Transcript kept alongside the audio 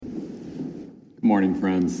Good morning,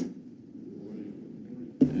 friends.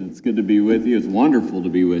 It's good to be with you. It's wonderful to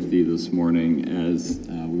be with you this morning as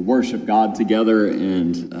we worship God together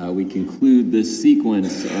and we conclude this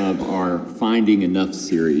sequence of our Finding Enough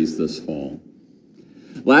series this fall.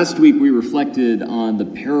 Last week, we reflected on the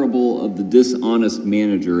parable of the dishonest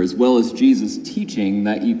manager, as well as Jesus' teaching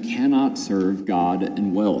that you cannot serve God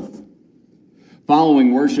and wealth.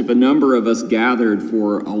 Following worship, a number of us gathered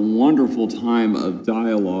for a wonderful time of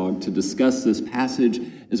dialogue to discuss this passage,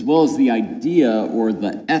 as well as the idea or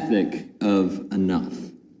the ethic of enough.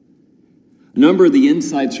 A number of the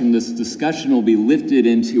insights from this discussion will be lifted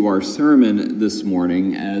into our sermon this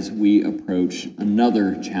morning as we approach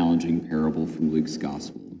another challenging parable from Luke's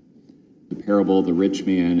Gospel, the parable of the rich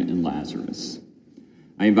man and Lazarus.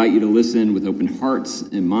 I invite you to listen with open hearts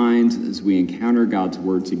and minds as we encounter God's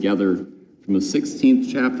word together from the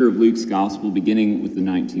 16th chapter of Luke's Gospel, beginning with the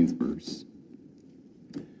 19th verse.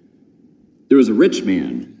 There was a rich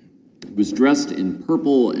man who was dressed in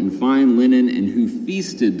purple and fine linen and who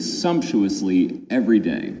feasted sumptuously every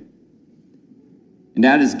day. And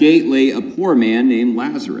at his gate lay a poor man named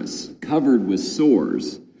Lazarus, covered with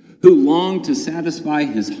sores, who longed to satisfy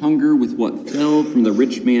his hunger with what fell from the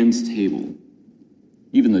rich man's table.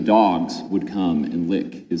 Even the dogs would come and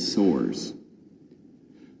lick his sores.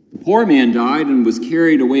 The poor man died and was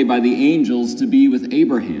carried away by the angels to be with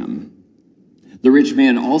Abraham. The rich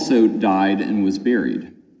man also died and was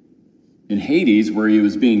buried. In Hades, where he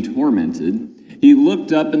was being tormented, he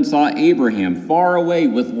looked up and saw Abraham far away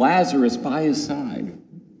with Lazarus by his side.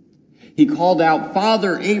 He called out,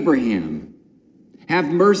 "Father Abraham,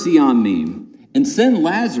 have mercy on me, and send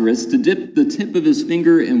Lazarus to dip the tip of his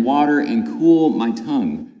finger in water and cool my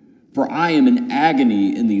tongue, for I am in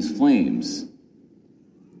agony in these flames."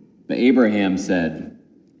 But Abraham said,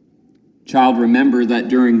 "Child, remember that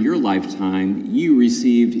during your lifetime you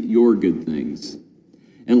received your good things,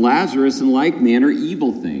 and Lazarus in like manner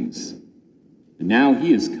evil things. And now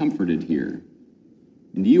he is comforted here,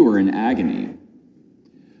 and you are in agony.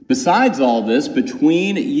 Besides all this,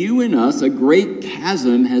 between you and us a great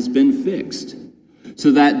chasm has been fixed,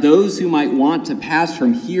 so that those who might want to pass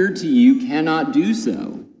from here to you cannot do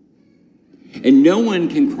so, and no one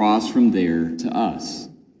can cross from there to us."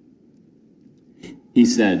 He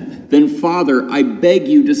said, "Then, Father, I beg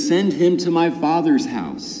you to send him to my father's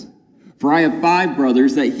house, for I have 5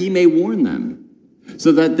 brothers, that he may warn them,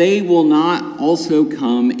 so that they will not also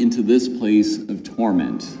come into this place of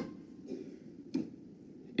torment."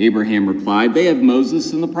 Abraham replied, "They have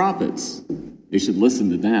Moses and the prophets. They should listen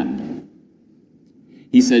to them."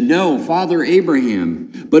 He said, "No, Father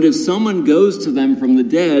Abraham, but if someone goes to them from the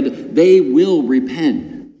dead, they will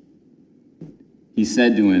repent." He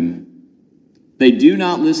said to him, "They do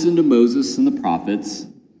not listen to Moses and the prophets,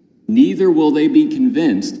 neither will they be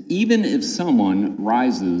convinced, even if someone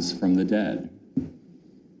rises from the dead."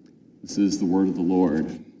 This is the word of the Lord.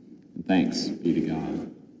 Thanks be to God.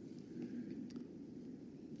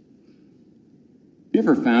 Have you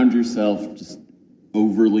ever found yourself just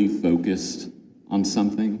overly focused on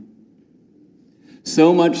something?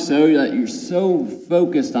 So much so that you're so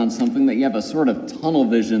focused on something that you have a sort of tunnel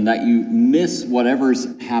vision that you miss whatever's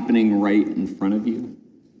happening right in front of you.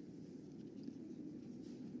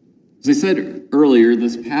 As I said earlier,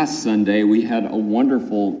 this past Sunday, we had a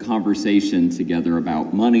wonderful conversation together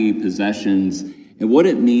about money, possessions, and what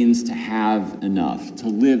it means to have enough, to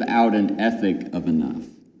live out an ethic of enough.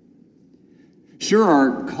 Sure,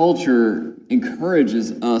 our culture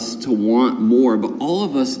encourages us to want more, but all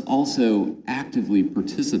of us also actively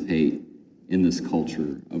participate in this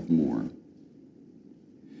culture of more.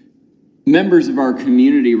 Members of our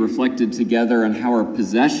community reflected together on how our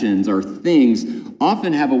possessions, our things,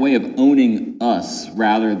 often have a way of owning us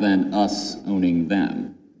rather than us owning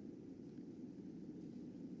them.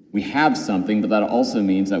 We have something, but that also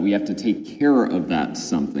means that we have to take care of that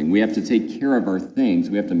something. We have to take care of our things.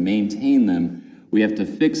 We have to maintain them. We have to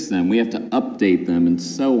fix them, we have to update them, and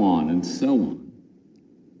so on and so on.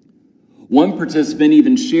 One participant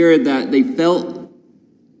even shared that they felt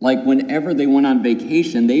like whenever they went on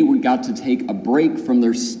vacation, they got to take a break from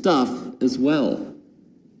their stuff as well.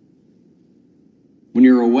 When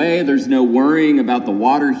you're away, there's no worrying about the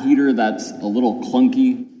water heater that's a little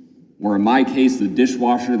clunky, or in my case, the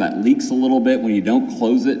dishwasher that leaks a little bit when you don't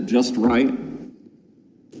close it just right.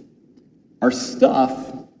 Our stuff,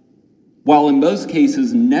 while in most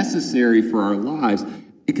cases necessary for our lives,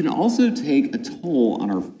 it can also take a toll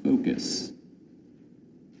on our focus.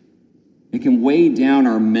 It can weigh down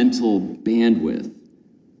our mental bandwidth.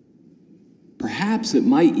 Perhaps it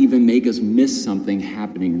might even make us miss something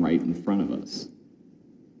happening right in front of us.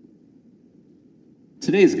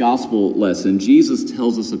 Today's gospel lesson, Jesus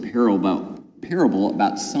tells us a parable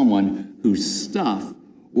about someone whose stuff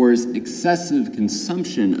or his excessive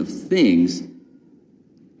consumption of things,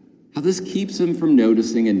 how this keeps him from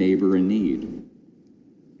noticing a neighbor in need.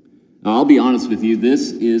 Now, I'll be honest with you, this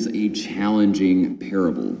is a challenging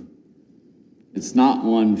parable. It's not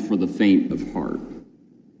one for the faint of heart.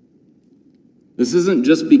 This isn't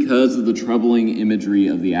just because of the troubling imagery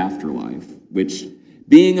of the afterlife, which,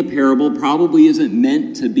 being a parable, probably isn't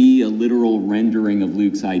meant to be a literal rendering of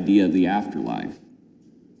Luke's idea of the afterlife.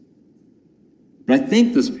 But I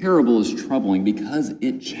think this parable is troubling because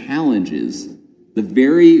it challenges the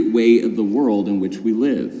very way of the world in which we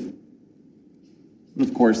live. And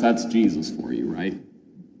of course, that's Jesus for you, right?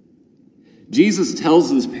 Jesus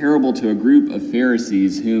tells this parable to a group of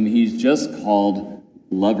Pharisees whom he's just called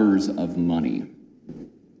lovers of money.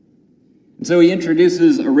 And so he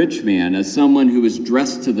introduces a rich man as someone who was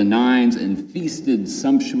dressed to the nines and feasted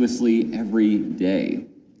sumptuously every day.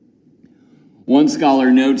 One scholar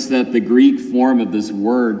notes that the Greek form of this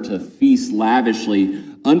word, to feast lavishly,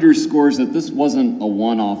 underscores that this wasn't a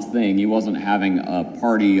one-off thing. He wasn't having a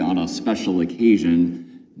party on a special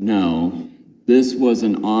occasion. No, this was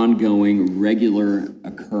an ongoing, regular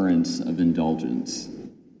occurrence of indulgence.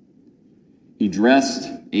 He dressed,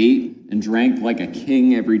 ate, and drank like a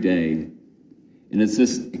king every day. And it's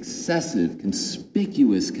this excessive,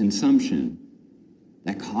 conspicuous consumption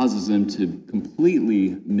that causes him to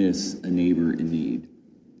completely miss a neighbor in need.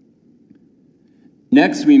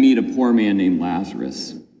 Next, we meet a poor man named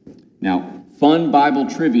Lazarus. Now, fun Bible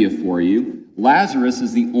trivia for you. Lazarus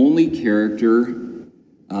is the only character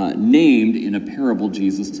named in a parable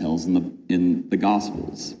Jesus tells in the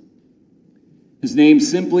Gospels. His name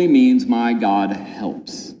simply means, "My God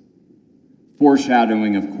helps,"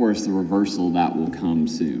 foreshadowing, of course, the reversal that will come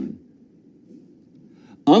soon.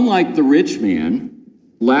 Unlike the rich man,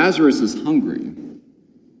 Lazarus is hungry.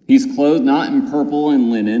 He's clothed not in purple and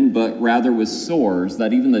linen, but rather with sores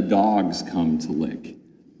that even the dogs come to lick,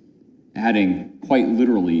 adding quite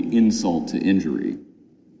literally insult to injury.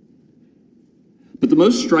 But the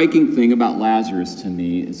most striking thing about Lazarus to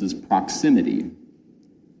me is his proximity.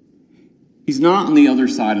 He's not on the other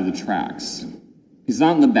side of the tracks. He's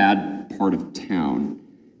not in the bad part of town.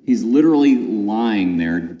 He's literally lying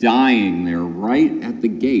there, dying there, right at the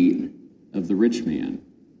gate of the rich man.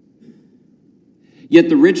 Yet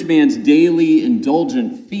the rich man's daily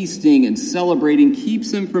indulgent feasting and celebrating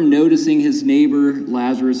keeps him from noticing his neighbor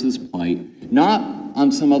Lazarus' plight, not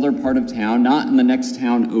on some other part of town, not in the next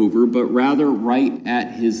town over, but rather right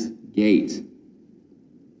at his gate.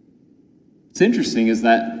 What's interesting is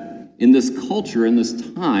that in this culture, in this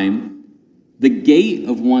time, the gate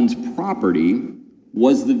of one's property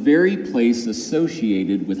was the very place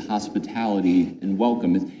associated with hospitality and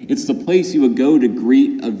welcome. It's the place you would go to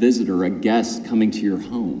greet a visitor, a guest coming to your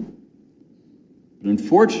home. But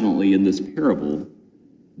unfortunately, in this parable,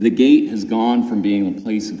 the gate has gone from being a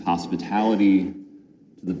place of hospitality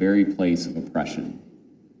to the very place of oppression.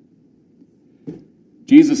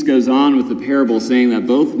 Jesus goes on with the parable saying that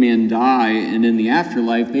both men die, and in the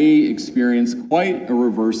afterlife, they experience quite a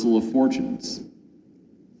reversal of fortunes.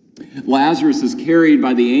 Lazarus is carried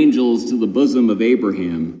by the angels to the bosom of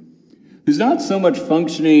Abraham, who's not so much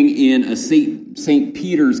functioning in a St.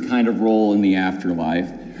 Peter's kind of role in the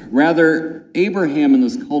afterlife. Rather, Abraham in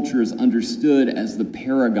this culture is understood as the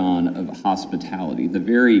paragon of hospitality, the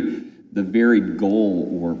very goal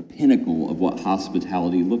or pinnacle of what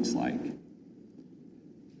hospitality looks like.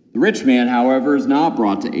 The rich man, however, is not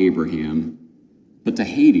brought to Abraham, but to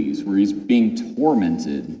Hades, where he's being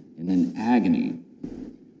tormented and in agony.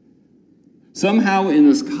 Somehow, in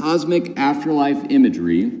this cosmic afterlife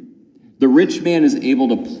imagery, the rich man is able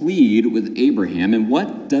to plead with Abraham, and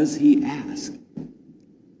what does he ask?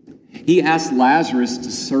 He asks Lazarus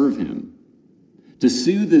to serve him, to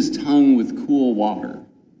soothe his tongue with cool water.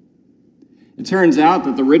 It turns out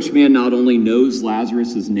that the rich man not only knows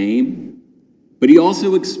Lazarus' name, but he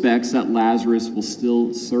also expects that Lazarus will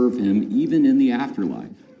still serve him even in the afterlife.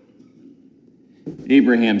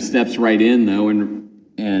 Abraham steps right in, though, and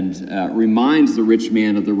reminds the rich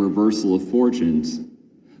man of the reversal of fortunes,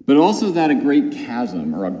 but also that a great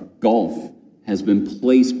chasm or a gulf has been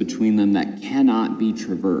placed between them that cannot be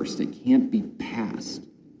traversed. It can't be passed.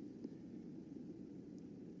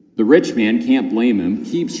 The rich man, can't blame him,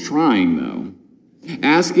 keeps trying, though,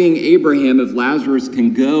 asking Abraham if Lazarus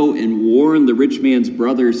can go and warn the rich man's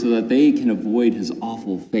brothers so that they can avoid his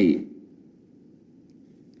awful fate.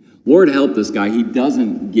 Lord help this guy, he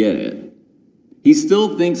doesn't get it. He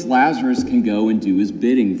still thinks Lazarus can go and do his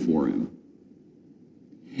bidding for him.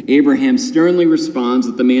 Abraham sternly responds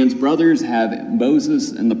that the man's brothers have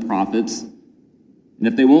Moses and the prophets, and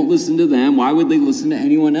if they won't listen to them, why would they listen to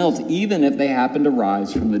anyone else, even if they happen to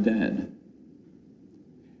rise from the dead?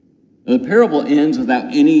 The parable ends without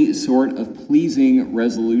any sort of pleasing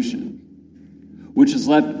resolution, which has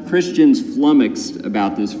left Christians flummoxed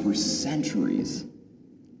about this for centuries.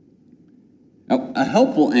 Now, a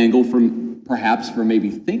helpful angle perhaps for maybe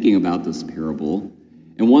thinking about this parable,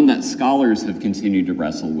 and one that scholars have continued to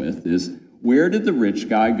wrestle with, is where did the rich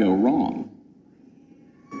guy go wrong?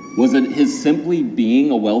 Was it his simply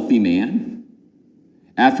being a wealthy man?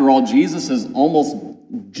 After all, Jesus has almost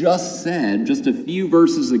just said, just a few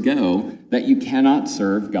verses ago, that you cannot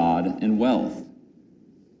serve God and wealth.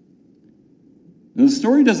 Now, the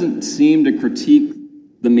story doesn't seem to critique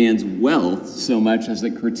the man's wealth so much as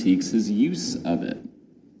it critiques his use of it,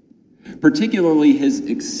 particularly his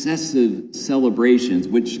excessive celebrations,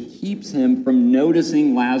 which keeps him from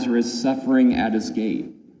noticing Lazarus suffering at his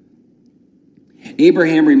gate.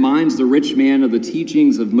 Abraham reminds the rich man of the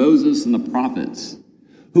teachings of Moses and the prophets,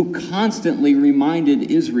 who constantly reminded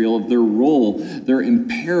Israel of their role, their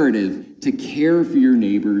imperative to care for your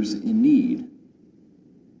neighbors in need,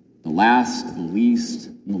 the last, the least,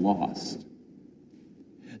 and the lost.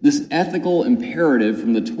 This ethical imperative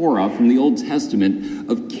from the Torah, from the Old Testament,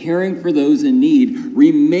 of caring for those in need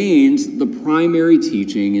remains the primary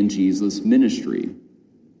teaching in Jesus' ministry.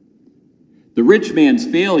 The rich man's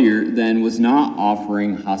failure, then, was not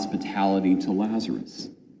offering hospitality to Lazarus.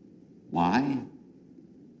 Why?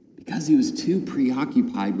 Because he was too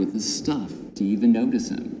preoccupied with his stuff to even notice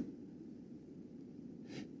him.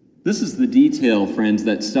 This is the detail, friends,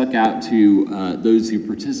 that stuck out to those who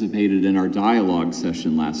participated in our dialogue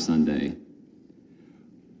session last Sunday.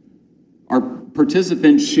 Our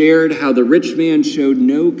participants shared how the rich man showed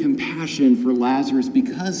no compassion for Lazarus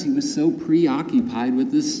because he was so preoccupied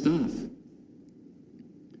with his stuff.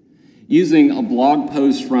 Using a blog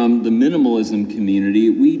post from the minimalism community,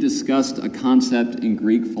 we discussed a concept in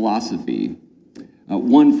Greek philosophy,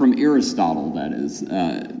 one from Aristotle, that is,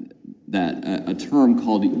 a term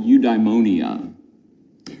called eudaimonia,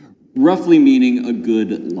 roughly meaning a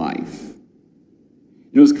good life.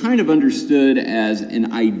 It was kind of understood as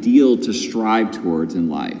an ideal to strive towards in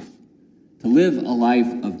life, to live a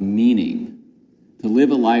life of meaning, to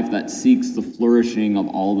live a life that seeks the flourishing of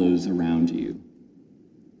all those around you.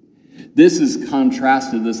 This is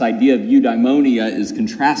contrasted, this idea of eudaimonia is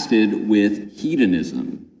contrasted with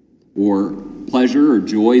hedonism, or pleasure or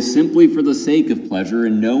joy simply for the sake of pleasure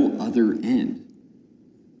and no other end.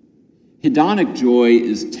 Hedonic joy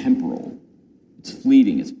is temporal, it's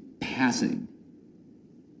fleeting, it's passing.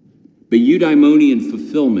 But eudaimonian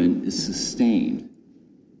fulfillment is sustained.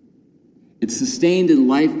 It's sustained in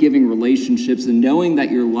life-giving relationships and knowing that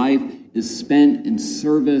your life is spent in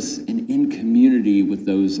service and in community with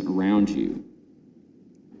those around you.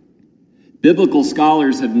 Biblical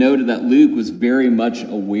scholars have noted that Luke was very much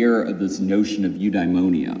aware of this notion of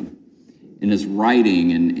eudaimonia in his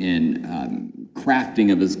writing and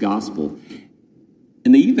crafting of his gospel.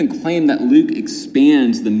 And they even claim that Luke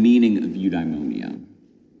expands the meaning of eudaimonia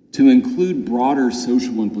to include broader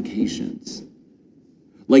social implications,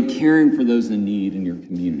 like caring for those in need in your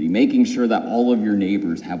community, making sure that all of your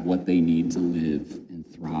neighbors have what they need to live and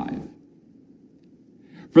thrive.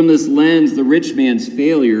 From this lens, the rich man's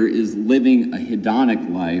failure is living a hedonic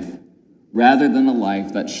life rather than a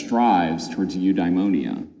life that strives towards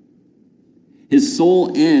eudaimonia. His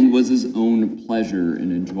sole end was his own pleasure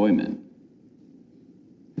and enjoyment.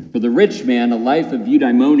 For the rich man, a life of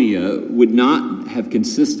eudaimonia would not have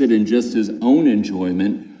consisted in just his own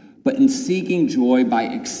enjoyment, but in seeking joy by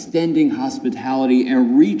extending hospitality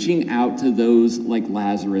and reaching out to those like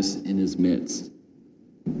Lazarus in his midst.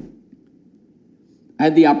 I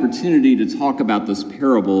had the opportunity to talk about this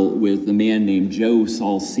parable with a man named Joe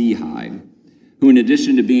Saul-Sehy, who, in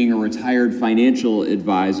addition to being a retired financial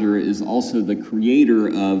advisor, is also the creator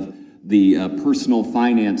of the personal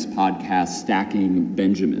finance podcast, Stacking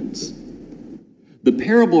Benjamins. The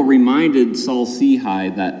parable reminded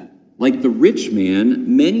Saul-Sehy that, like the rich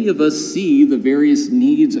man, many of us see the various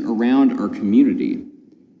needs around our community,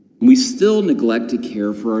 and we still neglect to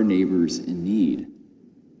care for our neighbors in need.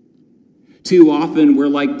 Too often, we're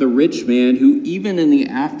like the rich man who, even in the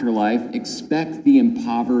afterlife, expect the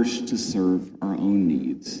impoverished to serve our own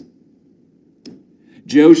needs.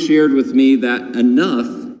 Joe shared with me that enough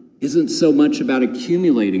isn't so much about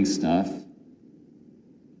accumulating stuff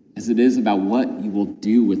as it is about what you will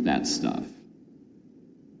do with that stuff.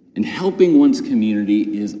 And helping one's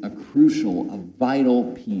community is a crucial, a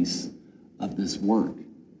vital piece of this work.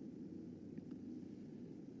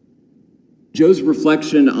 Joe's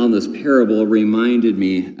reflection on this parable reminded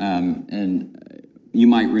me, and you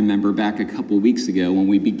might remember back a couple weeks ago when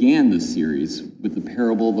we began this series with the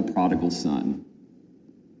parable of the prodigal son.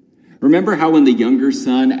 Remember how when the younger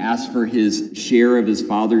son asked for his share of his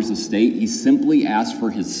father's estate, he simply asked for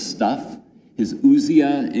his stuff, his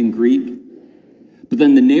ousia in Greek? But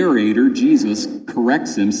then the narrator, Jesus,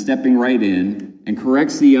 corrects him, stepping right in, and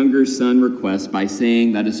corrects the younger son request by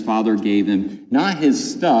saying that his father gave him not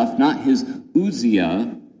his stuff, not his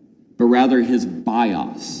ousia, but rather his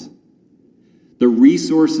bios, the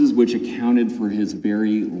resources which accounted for his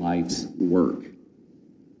very life's work.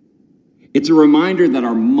 It's a reminder that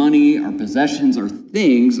our money, our possessions, our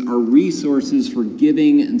things are resources for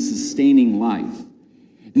giving and sustaining life.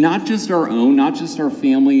 Not just our own, not just our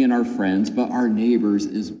family and our friends, but our neighbors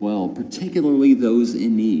as well, particularly those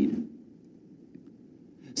in need.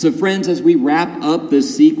 So friends, as we wrap up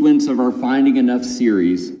this sequence of our Finding Enough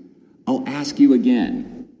series, I'll ask you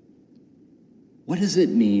again, what does it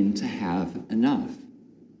mean to have enough?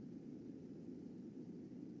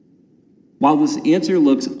 While this answer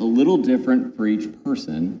looks a little different for each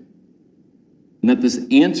person, and that this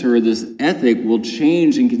answer, this ethic, will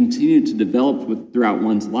change and continue to develop throughout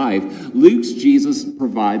one's life, Luke's Jesus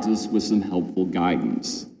provides us with some helpful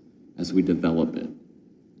guidance as we develop it.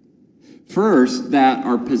 First, that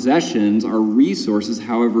our possessions, our resources,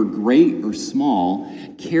 however great or small,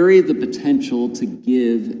 carry the potential to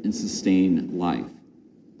give and sustain life,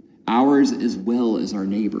 ours as well as our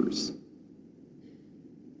neighbors.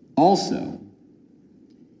 Also,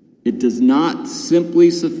 it does not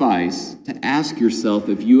simply suffice to ask yourself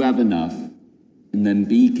if you have enough and then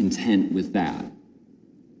be content with that.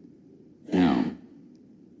 Now,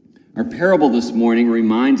 our parable this morning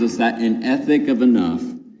reminds us that an ethic of enough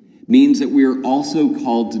means that we are also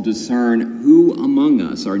called to discern who among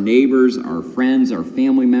us, our neighbors, our friends, our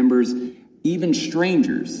family members, even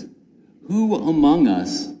strangers, who among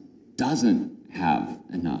us doesn't have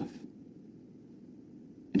enough.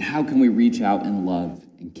 And how can we reach out in love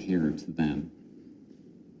and care to them?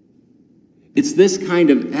 It's this kind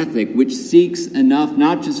of ethic which seeks enough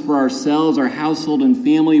not just for ourselves, our household and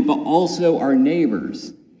family, but also our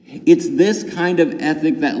neighbors. It's this kind of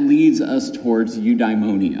ethic that leads us towards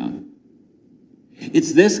eudaimonia.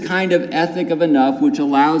 It's this kind of ethic of enough which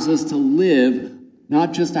allows us to live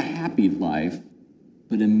not just a happy life,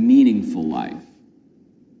 but a meaningful life.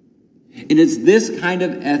 And it's this kind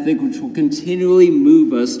of ethic which will continually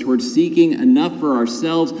move us towards seeking enough for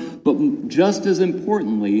ourselves, but just as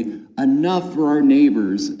importantly, enough for our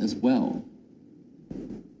neighbors as well.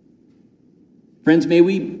 Friends, may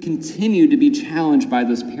we continue to be challenged by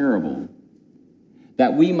this parable,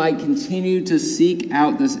 that we might continue to seek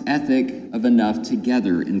out this ethic of enough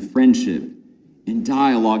together in friendship, in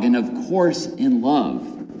dialogue, and of course in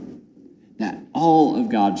love, that all of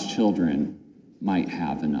God's children might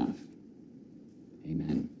have enough.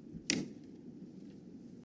 Amen.